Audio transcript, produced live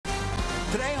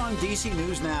Today on DC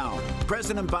News Now,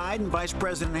 President Biden, Vice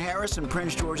President Harris, and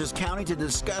Prince George's County to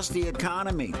discuss the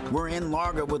economy. We're in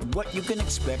Largo with what you can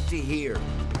expect to hear.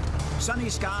 Sunny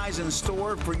skies in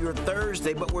store for your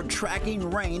Thursday, but we're tracking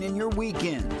rain in your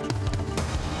weekend.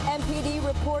 MPD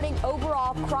reporting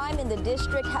overall crime in the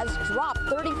district has dropped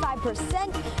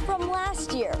 35% from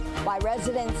last year, while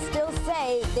residents still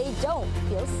say they don't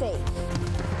feel safe.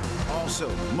 Also,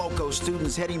 MoCo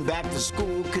students heading back to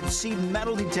school could see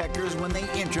metal detectors when they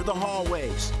enter the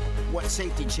hallways. What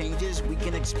safety changes we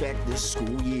can expect this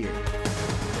school year.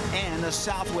 And a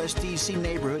Southwest DC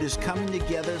neighborhood is coming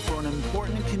together for an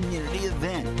important community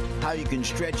event. How you can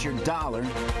stretch your dollar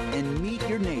and meet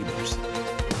your neighbors.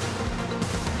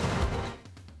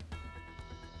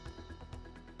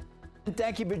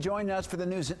 Thank you for joining us for the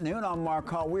news at noon. I'm Mark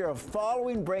Hall. We are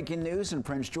following breaking news in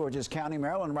Prince George's County,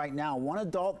 Maryland. Right now, one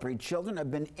adult, 3 children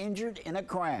have been injured in a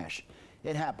crash.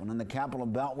 It happened in the Capitol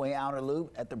Beltway Outer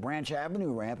Loop at the Branch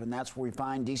Avenue ramp, and that's where we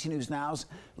find DC News Now's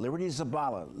Liberty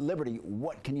Zabala. Liberty,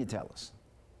 what can you tell us?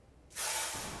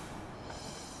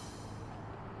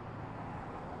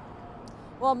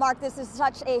 Well, Mark, this is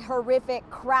such a horrific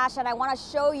crash, and I want to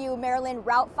show you Maryland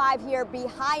Route 5 here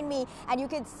behind me, and you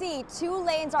can see 2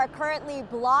 lanes are currently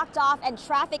blocked off, and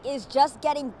traffic is just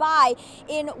getting by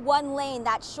in 1 lane,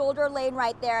 that shoulder lane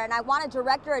right there. And I want to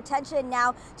direct your attention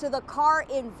now to the car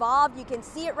involved. You can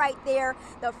see it right there,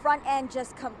 the front end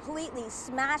just completely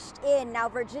smashed in. Now,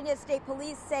 Virginia State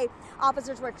Police say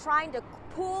officers were trying to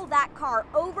pull that car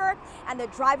over, and the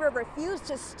driver refused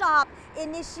to stop,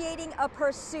 initiating a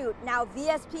pursuit. Now,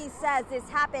 VSP says this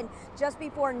happened just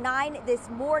before 9 this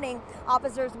morning.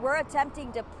 Officers were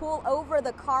attempting to pull over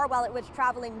the car while it was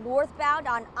traveling northbound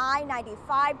on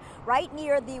I-95, right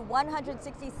near the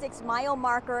 166-mile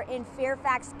marker in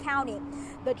Fairfax County.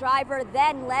 The driver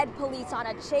then led police on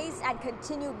a chase and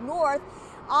continued north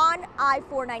on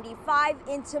I-495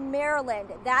 into Maryland.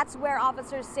 That's where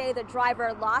officers say the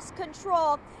driver lost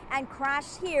control and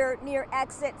crashed here near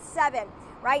exit 7.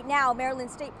 Right now, Maryland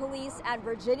State Police and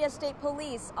Virginia State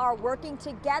Police are working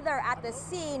together at the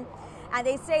scene, and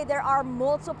they say there are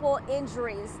multiple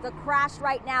injuries. The crash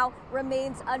right now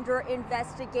remains under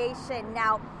investigation.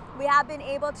 Now, we have been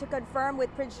able to confirm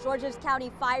with Prince George's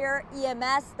County Fire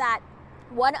EMS that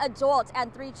 1 adult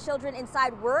and 3 children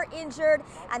inside were injured,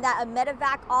 and that a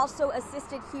medevac also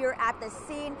assisted here at the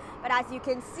scene. But as you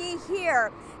can see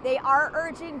here, they are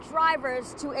urging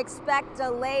drivers to expect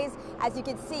delays. As you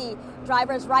can see,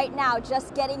 drivers right now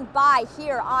just getting by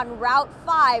here on Route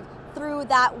 5 through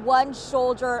that 1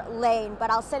 shoulder lane.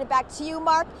 But I'll send it back to you,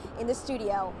 Mark, in the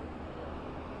studio.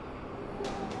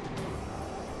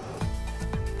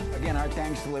 Again, our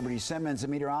thanks to Liberty Simmons.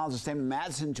 And meteorologist Damon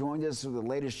Madsen joined us with the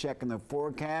latest check in the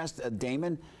forecast.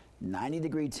 Damon,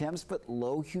 90-degree temps, but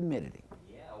low humidity.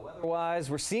 Otherwise,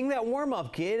 we're seeing that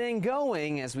warm-up getting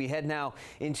going as we head now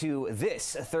into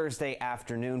this Thursday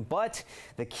afternoon. But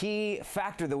the key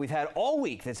factor that we've had all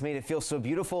week that's made it feel so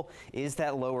beautiful is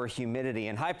that lower humidity.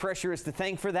 And high pressure is to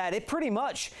thank for that. It pretty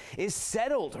much is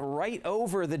settled right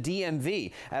over the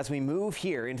DMV as we move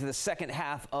here into the second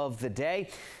half of the day.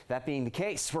 That being the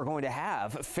case, we're going to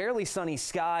have fairly sunny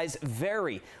skies,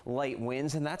 very light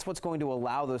winds, and that's what's going to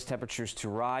allow those temperatures to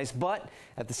rise. But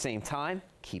at the same time,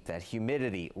 keep that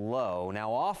humidity low.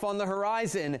 Now, off on the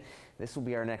horizon, this will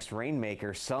be our next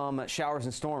rainmaker. Some showers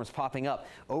and storms popping up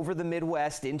over the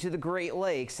Midwest into the Great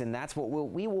Lakes, and that's what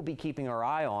we will be keeping our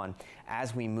eye on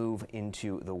as we move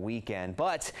into the weekend.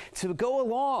 But to go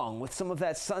along with some of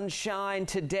that sunshine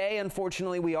today,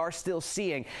 unfortunately, we are still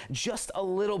seeing just a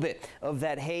little bit of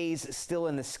that haze still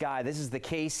in the sky. This is the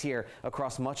case here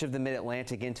across much of the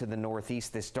Mid-Atlantic into the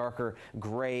Northeast, this darker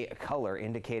gray color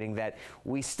indicating that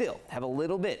we still have a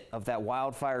little bit of that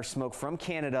wildfire smoke from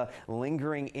Canada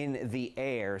lingering in the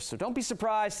air. So don't be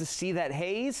surprised to see that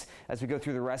haze as we go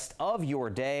through the rest of your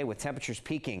day, with temperatures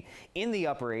peaking in the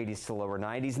upper 80s to lower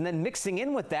 90s, and then mixing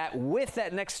in with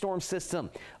that next storm system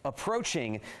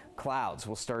approaching. Clouds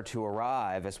will start to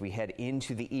arrive as we head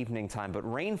into the evening time, but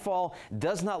rainfall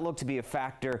does not look to be a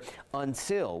factor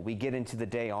until we get into the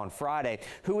day on Friday.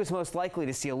 Who is most likely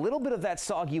to see a little bit of that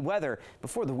soggy weather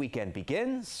before the weekend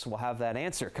begins? We'll have that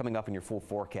answer coming up in your full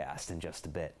forecast in just a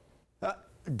bit.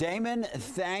 Damon,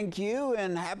 thank you.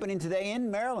 And happening today in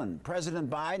Maryland, President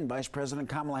Biden, Vice President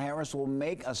Kamala Harris will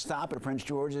make a stop at Prince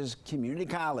George's Community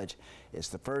College. It's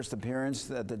the first appearance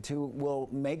that the two will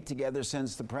make together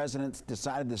since the president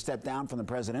decided to step down from the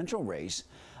presidential race.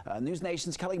 News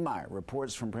Nation's Kelly Meyer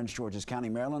reports from Prince George's County,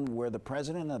 Maryland, where the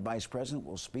president and the vice president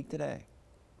will speak today.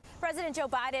 President Joe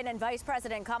Biden and Vice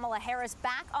President Kamala Harris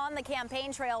back on the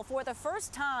campaign trail for the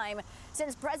first time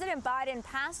since President Biden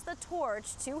passed the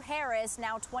torch to Harris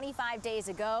now 25 days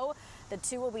ago. The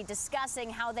two will be discussing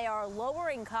how they are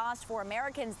lowering costs for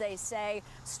Americans, they say,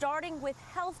 starting with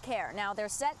health care. Now, they're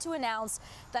set to announce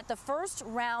that the first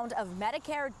round of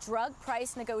Medicare drug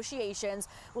price negotiations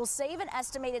will save an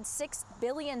estimated $6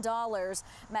 billion.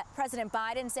 President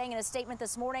Biden saying in a statement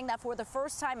this morning that for the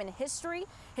first time in history,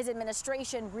 his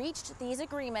administration reached these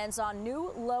agreements on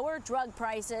new lower drug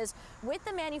prices with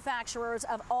the manufacturers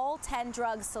of all 10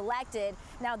 drugs selected.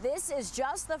 Now, this is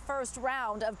just the first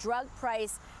round of drug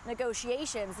price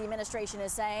negotiations, the administration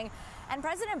is saying. And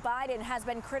President Biden has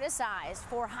been criticized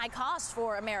for high costs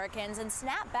for Americans and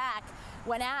snapped back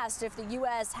when asked if the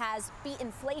U.S. has beat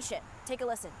inflation. Take a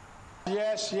listen.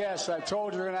 Yes, I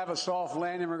told you we're going to have a soft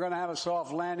landing. We're going to have a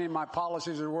soft landing. My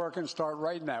policies are working. Start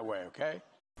writing that way, okay?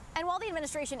 And while the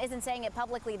administration isn't saying it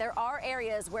publicly, there are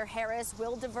areas where Harris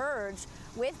will diverge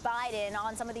with Biden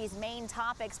on some of these main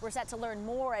topics. We're set to learn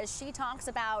more as she talks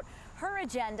about her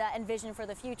agenda and vision for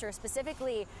the future,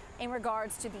 specifically in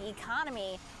regards to the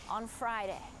economy on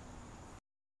Friday.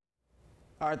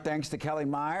 Our thanks to Kelly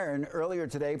Meyer. And earlier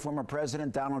today, former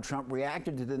President Donald Trump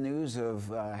reacted to the news of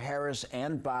Harris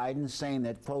and Biden, saying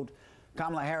that, quote,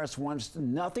 Kamala Harris wants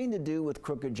nothing to do with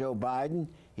crooked Joe Biden.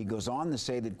 He goes on to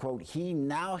say that, quote, he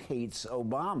now hates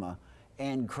Obama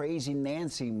and crazy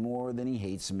Nancy more than he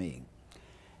hates me.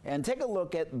 And take a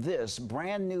look at this.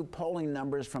 Brand new polling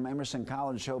numbers from Emerson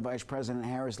College show Vice President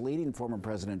Harris leading former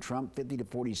President Trump 50 to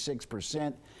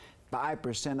 46%.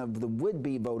 5% of the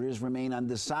would-be voters remain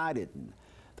undecided.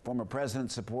 The former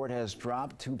president's support has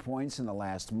dropped 2 points in the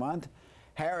last month.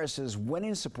 Harris is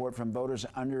winning support from voters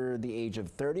under the age of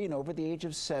 30 and over the age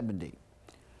of 70.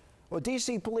 Well,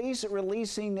 D.C. police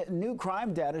releasing new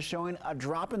crime data showing a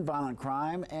drop in violent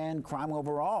crime and crime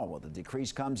overall. Well, the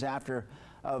decrease comes after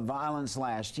violence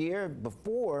last year.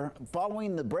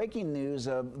 Following the breaking news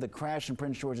of the crash in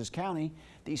Prince George's County,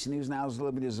 D.C. News Now's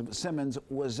Olivia Simmons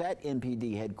was at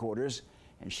MPD headquarters,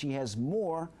 and she has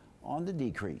more on the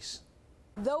decrease.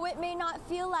 Though it may not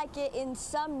feel like it in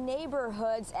some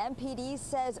neighborhoods, MPD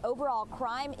says overall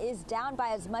crime is down by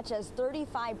as much as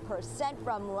 35%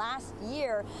 from last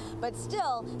year. But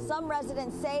still, some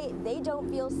residents say they don't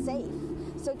feel safe.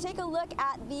 So take a look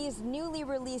at these newly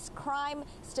released crime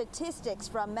statistics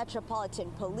from Metropolitan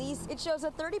Police. It shows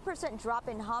a 30% drop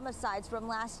in homicides from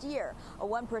last year, a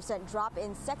 1% drop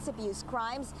in sex abuse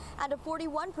crimes, and a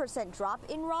 41% drop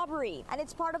in robbery. And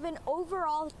it's part of an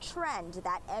overall trend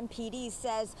that MPD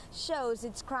says shows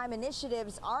its crime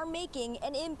initiatives are making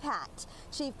an impact.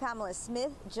 Chief Pamela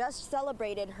Smith just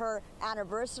celebrated her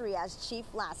anniversary as chief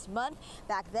last month.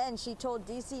 Back then, she told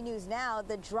DC News Now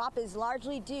the drop is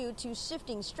largely due to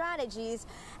shifting strategies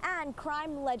and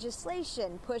crime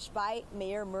legislation pushed by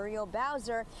Mayor Muriel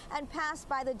Bowser and passed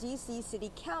by the D.C.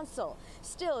 City Council.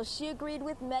 Still, she agreed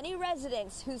with many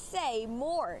residents who say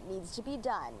more needs to be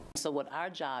done. So what our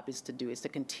job is to do is to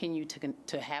continue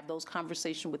to have those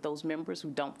conversations with those members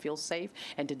who don't feel safe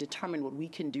and to determine what we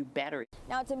can do better.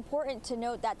 Now, it's important to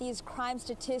note that these crime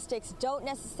statistics don't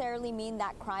necessarily mean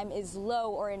that crime is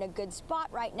low or in a good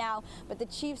spot right now, but the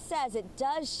chief says it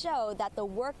does show that the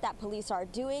work that police are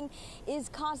doing is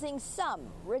causing some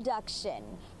reduction.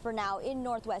 For now, in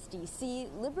Northwest D.C.,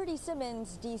 Liberty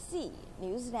Simmons, D.C.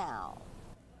 News Now.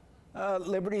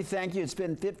 Liberty, thank you. It's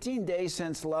been 15 days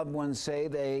since loved ones say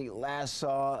they last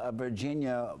saw a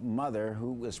Virginia mother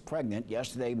who was pregnant.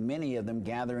 Yesterday, many of them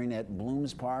gathering at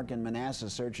Blooms Park in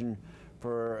Manassas searching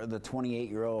for the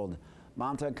 28-year-old.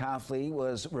 Mamta Kafli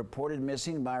was reported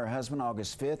missing by her husband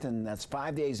August 5th, and that's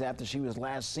 5 days after she was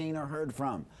last seen or heard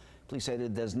from. Police said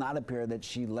it does not appear that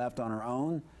she left on her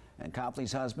own, and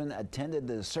Kafli's husband attended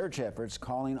the search efforts,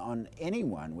 calling on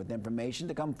anyone with information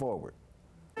to come forward.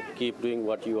 Keep doing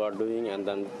what you are doing, and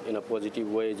then in a positive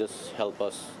way, just help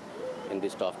us in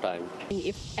this tough time.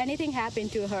 If anything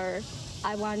happened to her,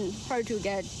 I want her to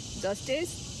get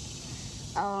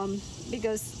justice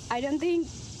because I don't think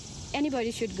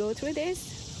anybody should go through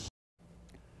this.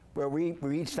 Well, we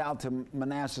reached out to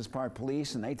Manassas Park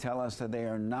Police, and they tell us that they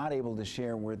are not able to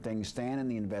share where things stand in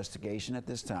the investigation at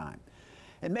this time.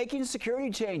 And making security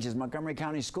changes, Montgomery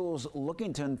County Schools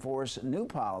looking to enforce new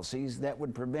policies that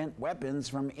would prevent weapons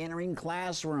from entering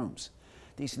classrooms.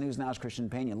 DC News Now's Christian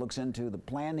Pena looks into the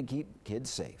plan to keep kids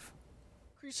safe.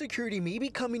 Increased security may be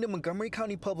coming to Montgomery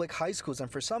County Public High Schools, and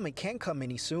for some, it can't come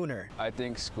any sooner. I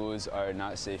think schools are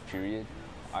not safe, period.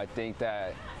 I think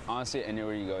that, honestly,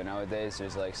 anywhere you go nowadays,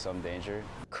 there's like some danger.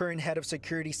 Current head of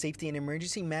Security, Safety, and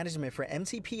Emergency Management for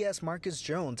MTPS, Marcus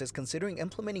Jones, is considering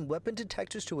implementing weapon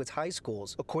detectors to its high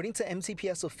schools. According to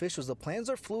MTPS officials, the plans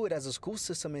are fluid as the school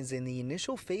system is in the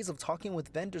initial phase of talking with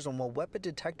vendors on what weapon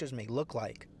detectors may look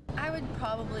like. I would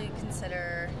probably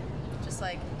consider just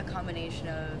like a combination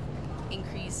of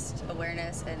increased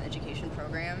awareness and education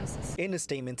programs. In a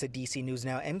statement to DC News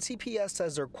Now, MTPS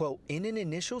says they're, quote, in an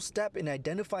initial step in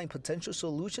identifying potential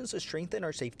solutions to strengthen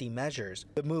our safety measures.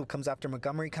 The move comes after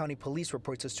Montgomery County Police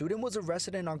reports a student was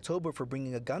arrested in October for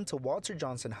bringing a gun to Walter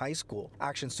Johnson High School.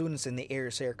 Action students in the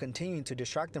area say are continuing to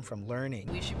distract them from learning.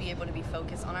 We should be able to be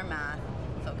focused on our math,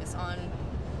 focus on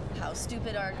how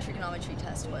stupid our trigonometry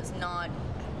test was, not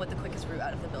what the quickest route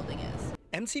out of the building is.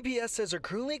 MTPS says they're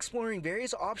currently exploring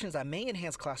various options that may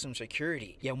enhance classroom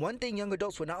security. Yet one thing young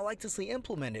adults would not like to see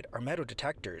implemented are metal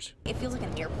detectors. It feels like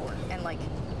an airport, and like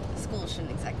school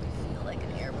shouldn't exactly feel like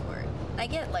an airport. I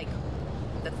get like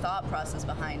the thought process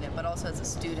behind it, but also as a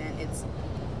student,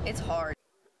 it's hard.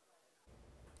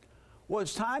 Well,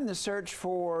 it's time to search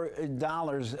for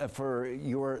dollars for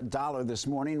your dollar this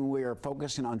morning. We are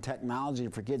focusing on technology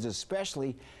for kids,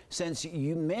 especially since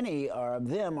many of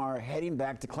them are heading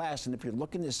back to class. And if you're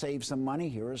looking to save some money,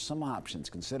 here are some options.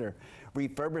 Consider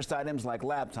refurbished items like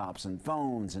laptops and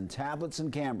phones and tablets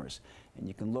and cameras. And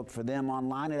you can look for them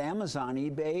online at Amazon,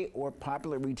 eBay, or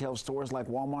popular retail stores like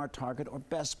Walmart, Target, or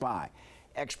Best Buy.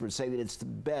 Experts say that it's the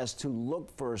best to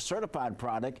look for a certified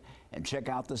product and check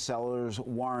out the seller's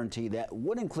warranty that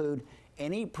would include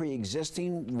any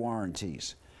pre-existing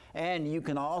warranties. And you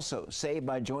can also save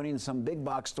by joining some big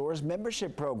box stores'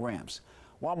 membership programs.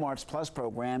 Walmart's Plus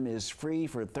program is free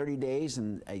for 30 days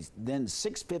and then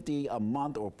 $6.50 a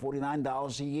month or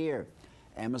 $49 a year.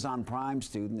 Amazon Prime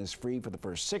Student is free for the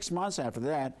first 6 months. After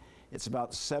that, it's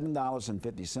about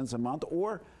 $7.50 a month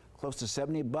or close to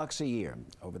 $70 a year.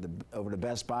 Over to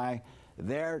Best Buy,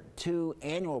 their two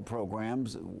annual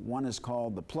programs. One is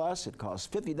called the Plus. It costs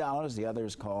 $50. The other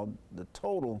is called the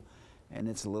Total, and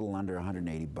it's a little under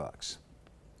 $180.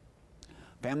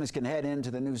 Families can head into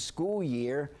the new school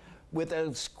year with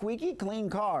a squeaky clean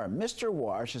car. Mr.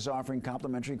 Wash is offering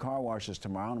complimentary car washes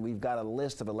tomorrow, and we've got a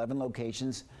list of 11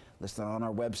 locations listed on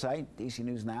our website,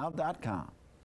 dcnewsnow.com.